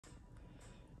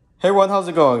Hey everyone, how's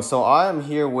it going? So I am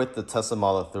here with the Tesla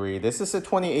Model 3. This is a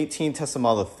 2018 Tesla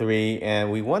Model 3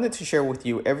 and we wanted to share with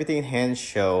you everything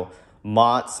Hansshows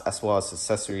mods as well as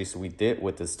accessories we did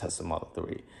with this Tesla Model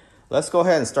 3. Let's go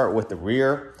ahead and start with the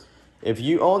rear. If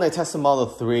you own a Tesla Model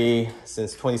 3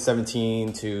 since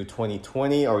 2017 to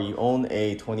 2020 or you own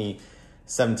a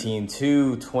 2017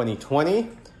 to 2020,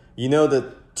 you know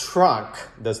the trunk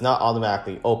does not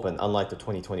automatically open unlike the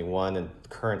 2021 and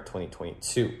current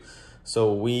 2022.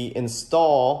 So we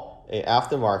install a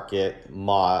aftermarket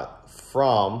mod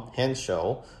from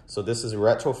Hansshows. So this is a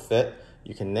retrofit.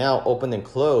 You can now open and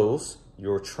close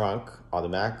your trunk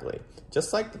automatically,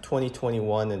 just like the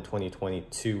 2021 and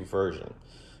 2022 version.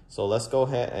 So let's go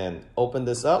ahead and open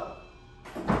this up.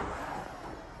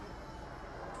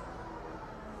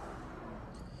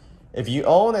 If you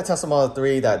own a Tesla Model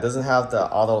 3 that doesn't have the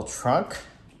auto trunk,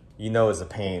 you know it's a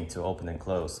pain to open and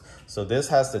close. So this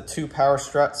has the two power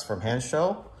struts from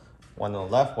Hansshows, one on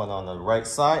the left, one on the right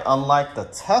side. Unlike the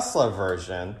Tesla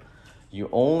version, you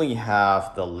only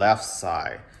have the left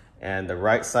side and the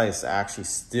right side is actually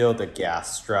still the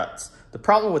gas struts. The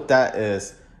problem with that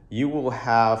is you will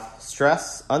have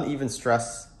uneven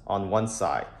stress on one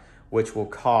side, which will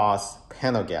cause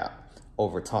panel gap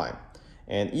over time.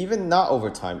 And even not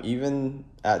over time, even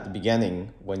at the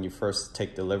beginning when you first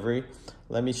take delivery,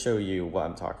 let me show you what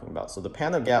I'm talking about. So the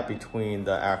panel gap between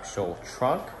the actual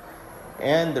trunk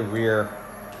and the rear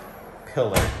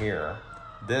pillar here,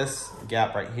 this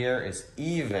gap right here is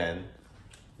even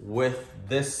with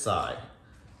this side.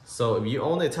 So if you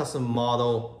own a Tesla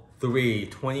Model 3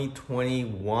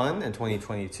 2021 and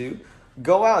 2022,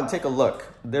 go out and take a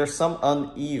look. There's some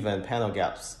uneven panel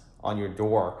gaps on your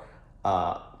door,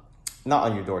 not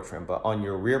on your door trim, but on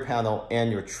your rear panel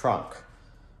and your trunk.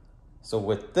 So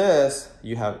with this,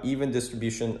 you have even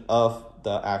distribution of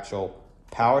the actual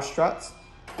power struts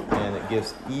and it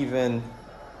gives even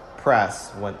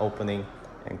press when opening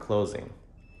and closing.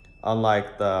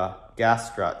 Unlike the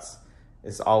gas struts,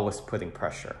 it's always putting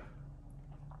pressure.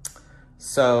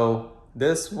 So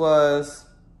this was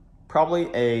probably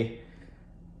a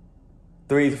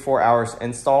 3 to 4 hours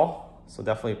install. So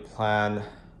definitely plan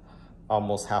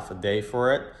almost half a day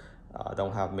for it.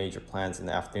 Don't have major plans in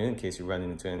the afternoon in case you run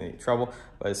into any trouble,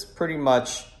 but it's pretty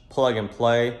much plug and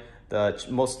play. The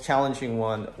most challenging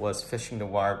one was fishing the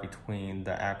wire between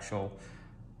the actual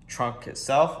trunk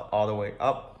itself all the way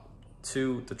up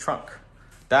to the trunk.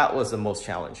 That was the most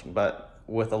challenging, but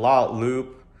with a lot of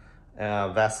lube,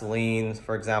 Vaseline,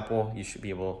 for example, you should be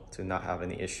able to not have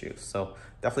any issues. So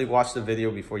definitely watch the video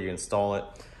before you install it.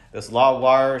 There's a lot of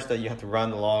wires that you have to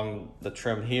run along the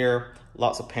trim here.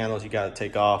 Lots of panels you gotta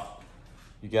take off.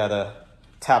 You gotta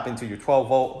tap into your 12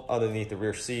 volt underneath the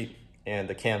rear seat and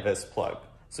the canvas plug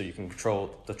so you can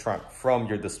control the trunk from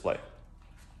your display.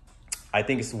 I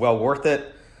think it's well worth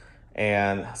it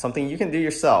and something you can do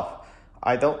yourself.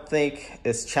 I don't think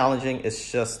it's challenging,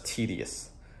 it's just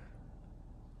tedious.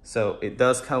 So it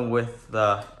does come with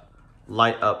the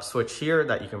light up switch here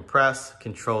that you can press,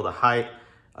 control the height,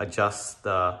 adjust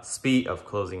the speed of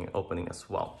closing and opening as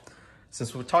well.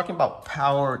 Since we're talking about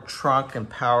power trunk and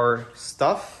power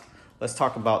stuff, let's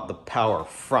talk about the power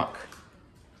frunk.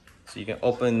 So you can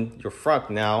open your frunk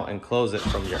now and close it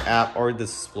from your app or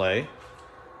display.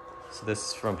 So this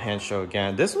is from Hansshows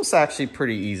again. This was actually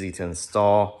pretty easy to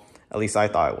install, at least I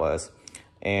thought it was.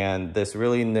 And there's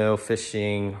really no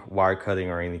fishing, wire cutting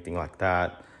or anything like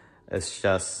that. It's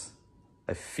just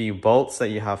a few bolts that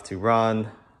you have to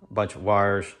run, a bunch of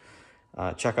wires.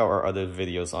 Check out our other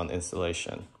videos on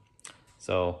installation.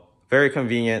 So very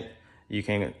convenient. You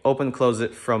can open, close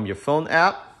it from your phone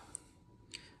app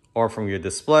or from your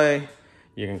display.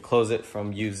 You can close it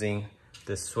from using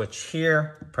this switch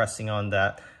here, pressing on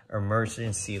that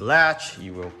emergency latch.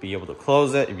 You will be able to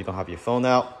close it if you don't have your phone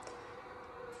out.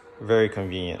 Very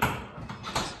convenient.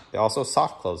 It also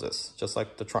soft closes, just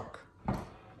like the trunk.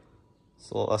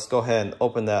 So let's go ahead and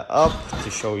open that up to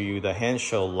show you the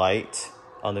Hansshows light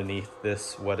underneath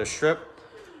this weather strip.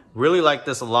 Really like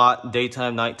this a lot.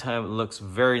 Daytime, nighttime, it looks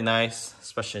very nice,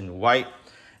 especially in white.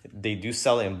 They do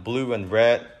sell it in blue and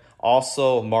red.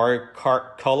 Also Mario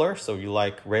Kart color, so if you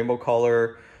like rainbow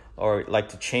color or like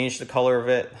to change the color of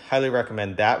it, highly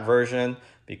recommend that version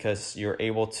because you're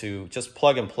able to just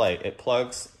plug and play. It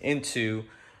plugs into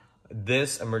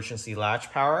this emergency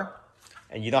latch power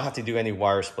and you don't have to do any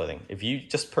wire splitting. If you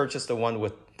just purchase the one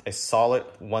with a solid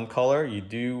one color, you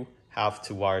do have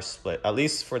to wire split, at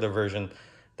least for the version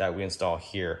that we install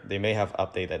here. They may have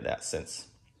updated that since.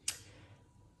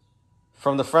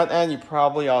 From the front end, you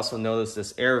probably also noticed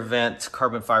this air vent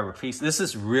carbon fiber piece. This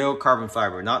is real carbon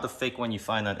fiber, not the fake one you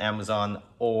find on Amazon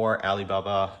or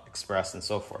Alibaba Express and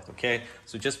so forth, okay?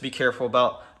 So just be careful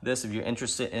about this if you're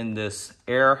interested in this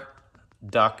air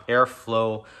duct,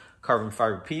 airflow carbon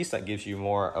fiber piece that gives you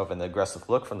more of an aggressive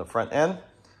look from the front end.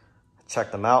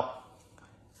 Check them out.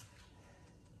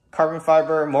 Carbon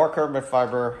fiber, more carbon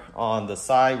fiber on the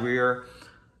side rear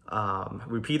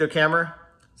repeater camera.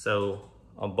 So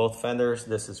on both fenders,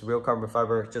 this is real carbon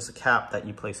fiber, just a cap that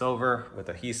you place over with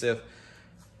adhesive.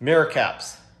 Mirror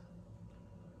caps.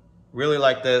 Really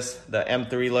like this, the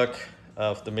M3 look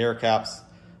of the mirror caps.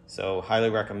 So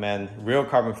highly recommend. Real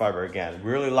carbon fiber again,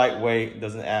 really lightweight,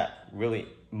 doesn't add really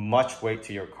much weight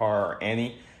to your car or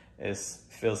any. It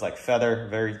feels like feather,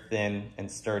 very thin and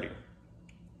sturdy.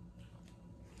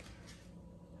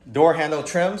 Door handle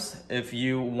trims. If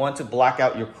you want to black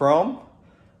out your chrome,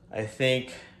 I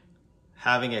think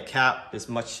having a cap is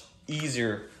much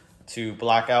easier to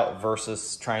black out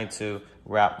versus trying to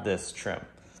wrap this trim.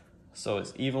 So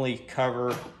it's evenly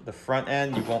cover the front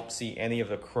end, you won't see any of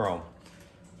the chrome.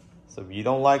 So if you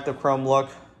don't like the chrome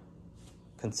look,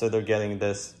 consider getting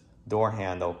this door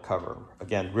handle cover.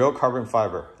 Again, real carbon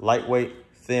fiber, lightweight,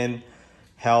 thin,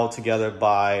 held together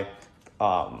by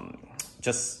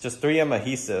just 3M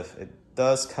adhesive. It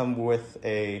does come with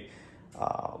a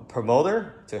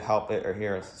promoter to help it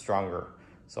adhere stronger.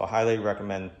 So I highly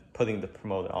recommend putting the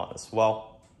promoter on as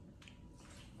well.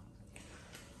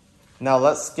 Now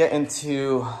let's get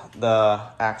into the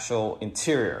actual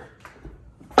interior.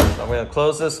 So I'm going to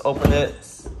close this, open it,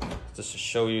 just to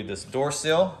show you this door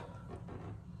seal.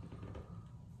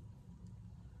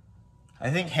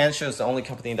 I think Hansshows is the only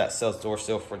company that sells door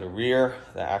seal for the rear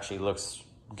that actually looks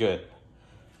good.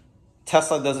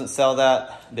 Tesla doesn't sell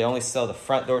that. They only sell the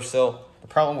front door seal. The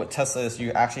problem with Tesla is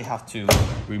you actually have to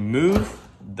remove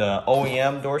the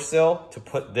OEM door seal to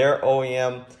put their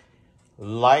OEM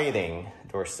lighting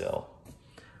door seal.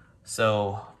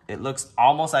 So it looks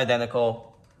almost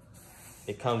identical.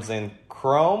 It comes in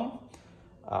chrome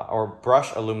or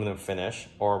brushed aluminum finish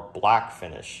or black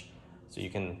finish. So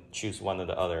you can choose one or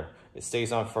the other. It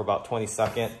stays on for about 20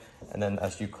 seconds. And then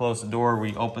as you close the door,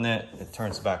 reopen it, it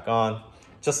turns back on.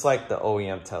 Just like the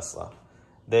OEM Tesla.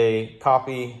 They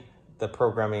copy the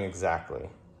programming exactly.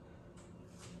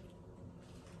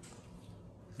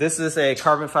 This is a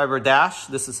carbon fiber dash.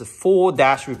 This is a full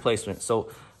dash replacement. So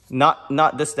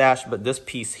not this dash, but this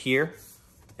piece here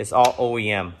is all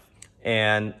OEM.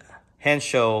 And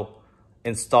Hansshows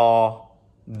install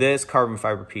this carbon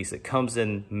fiber piece. It comes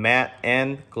in matte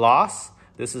and gloss.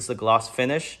 This is a gloss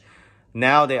finish.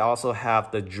 Now they also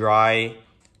have the dry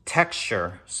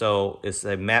texture. So it's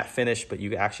a matte finish, but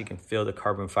you actually can feel the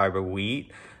carbon fiber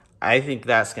weed. I think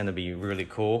that's gonna be really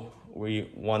cool. We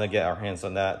wanna get our hands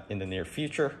on that in the near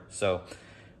future. So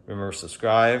remember,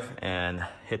 subscribe and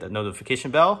hit the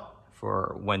notification bell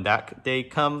for when that day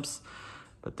comes.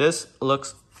 But this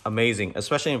looks amazing,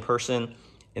 especially in person,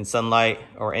 in sunlight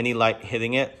or any light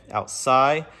hitting it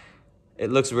outside. It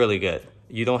looks really good.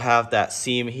 You don't have that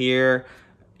seam here.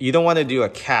 You don't want to do a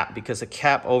cap because a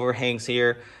cap overhangs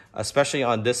here, especially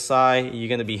on this side. You're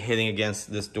going to be hitting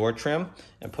against this door trim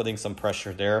and putting some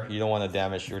pressure there. You don't want to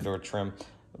damage your door trim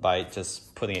by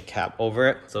just putting a cap over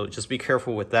it. So just be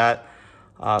careful with that.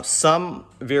 Some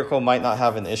vehicle might not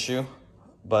have an issue,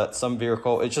 but some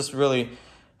vehicle, it's just really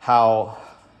how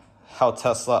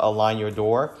Tesla align your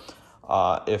door.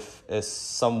 If it's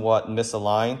somewhat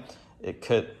misaligned, it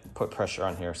could put pressure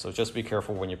on here. So just be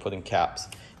careful when you're putting caps.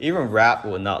 Even wrap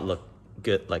will not look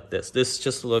good like this. This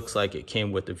just looks like it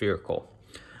came with the vehicle.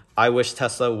 I wish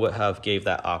Tesla would have gave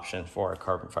that option for a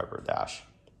carbon fiber dash.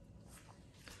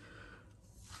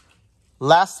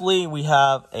 Lastly, we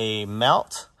have a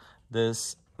mount.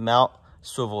 This mount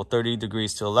swivel 30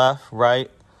 degrees to the left, right,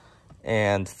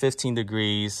 and 15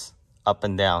 degrees up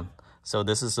and down. So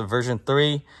this is the version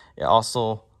 3. It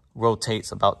also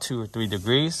rotates about 2 or 3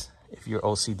 degrees if you're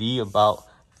OCD about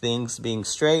things being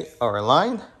straight or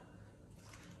aligned.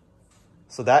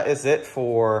 So that is it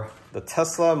for the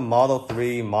Tesla Model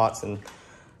 3 mods and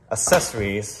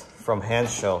accessories from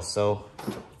Hansshows. So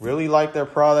really like their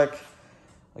product.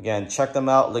 Again, check them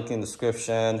out, link in the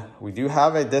description. We do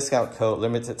have a discount code,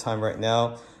 limited time right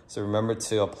now. So remember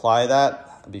to apply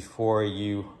that before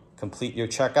you complete your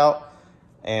checkout.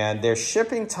 And their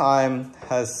shipping time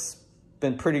has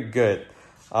been pretty good.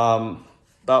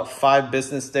 About 5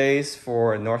 business days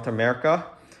for North America.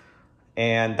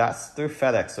 And that's through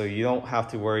FedEx. So you don't have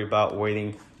to worry about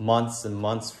waiting months and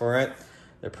months for it.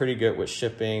 They're pretty good with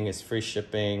shipping. It's free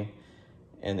shipping.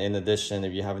 And in addition,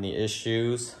 if you have any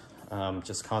issues,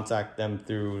 just contact them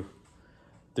through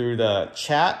through the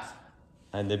chat,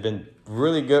 and they've been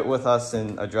really good with us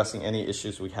in addressing any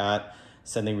issues we had,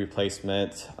 sending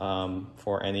replacement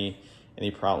for any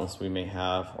problems we may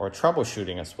have, or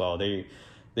troubleshooting as well.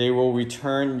 They will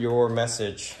return your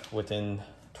message within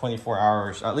 24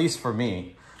 hours, at least for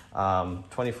me,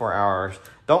 24 hours.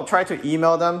 Don't try to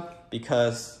email them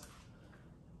because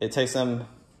it takes them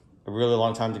a really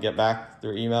long time to get back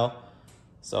through email.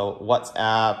 So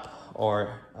WhatsApp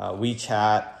or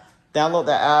WeChat, download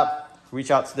that app,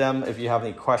 reach out to them if you have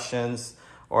any questions,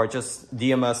 or just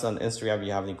DM us on Instagram if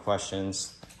you have any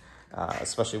questions,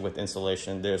 especially with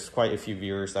installation. There's quite a few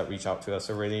viewers that reach out to us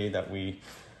already that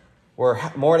we're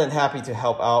more than happy to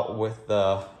help out with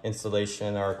the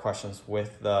installation or questions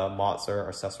with the mods or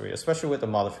accessory, especially with the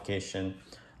modification.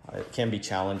 It can be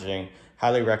challenging.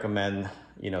 Highly recommend,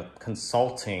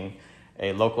 consulting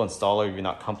a local installer if you're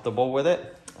not comfortable with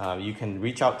it. You can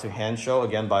reach out to Hansshows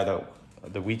again by the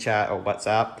WeChat or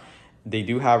WhatsApp. They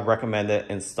do have recommended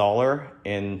installer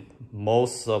in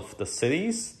most of the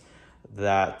cities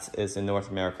that is in North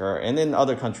America and in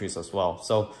other countries as well.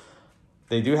 So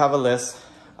they do have a list.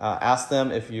 Ask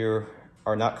them if you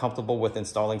are not comfortable with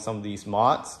installing some of these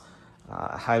mods.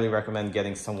 I highly recommend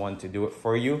getting someone to do it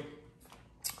for you.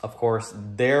 Of course,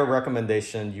 their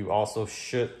recommendation, you also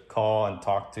should call and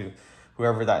talk to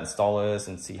whoever that installer is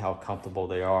and see how comfortable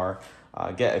they are.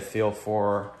 Get a feel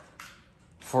for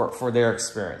their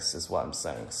experience is what I'm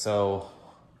saying. So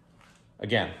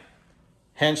again,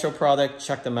 Hansshows product,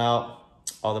 check them out.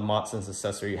 All the mods and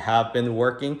accessories have been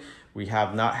working. We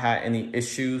have not had any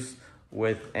issues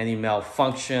with any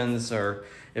malfunctions, or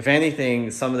if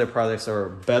anything, some of the products are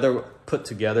better put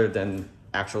together than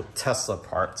actual Tesla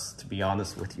parts, to be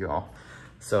honest with you all.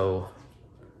 So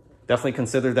definitely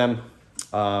consider them.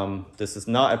 This is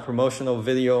not a promotional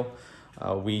video.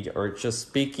 We are just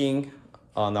speaking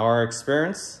on our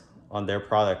experience on their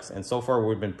products, and so far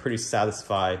we've been pretty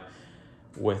satisfied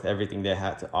with everything they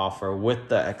had to offer, with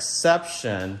the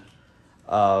exception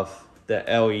of the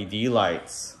LED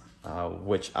lights,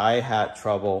 which I had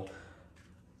trouble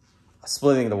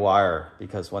splitting the wire,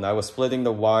 because when I was splitting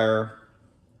the wire,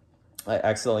 I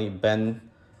accidentally bent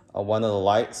one of the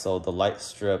lights, so the light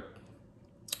strip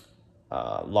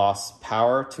lost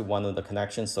power to one of the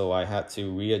connections, so I had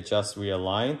to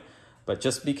realign. But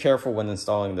just be careful when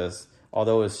installing this.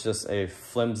 Although it's just a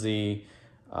flimsy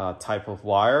type of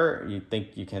wire, you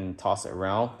think you can toss it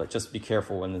around, but just be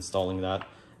careful when installing that,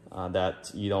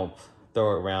 that you don't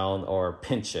throw it around or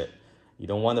pinch it. You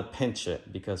don't want to pinch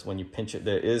it, because when you pinch it,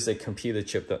 there is a computer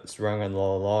chip that's running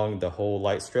along the whole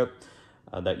light strip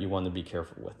that you want to be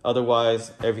careful with.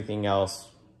 Otherwise, everything else,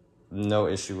 no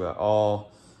issue at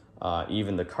all.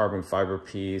 Even the carbon fiber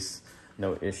piece,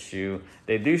 no issue.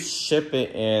 They do ship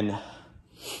it in,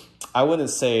 I wouldn't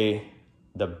say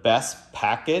the best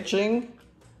packaging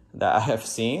that I have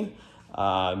seen,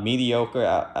 mediocre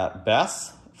at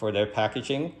best for their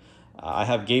packaging. I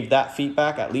have gave that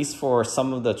feedback, at least for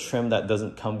some of the trim that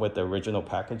doesn't come with the original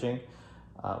packaging.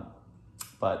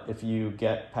 But if you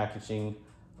get packaging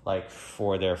like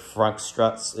for their front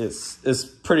struts, it's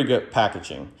pretty good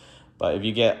packaging. But if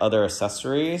you get other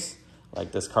accessories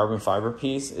like this carbon fiber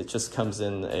piece, it just comes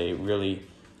in a really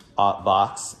odd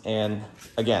box. And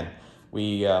again,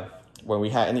 when we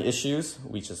had any issues,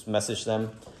 we just message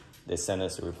them. They send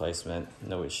us a replacement.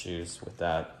 No issues with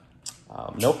that.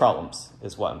 No problems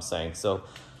is what I'm saying. So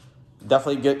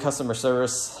definitely good customer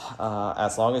service.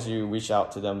 As long as you reach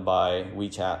out to them by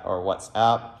WeChat or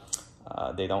WhatsApp.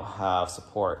 They don't have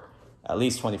support, at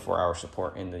least 24-hour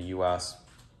support in the US,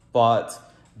 but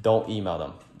don't email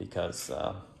them, because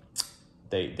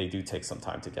they do take some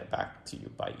time to get back to you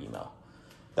by email.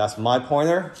 That's my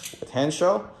pointer with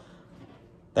Hansshows.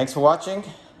 Thanks for watching.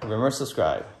 Remember to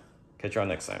subscribe. Catch you all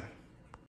next time.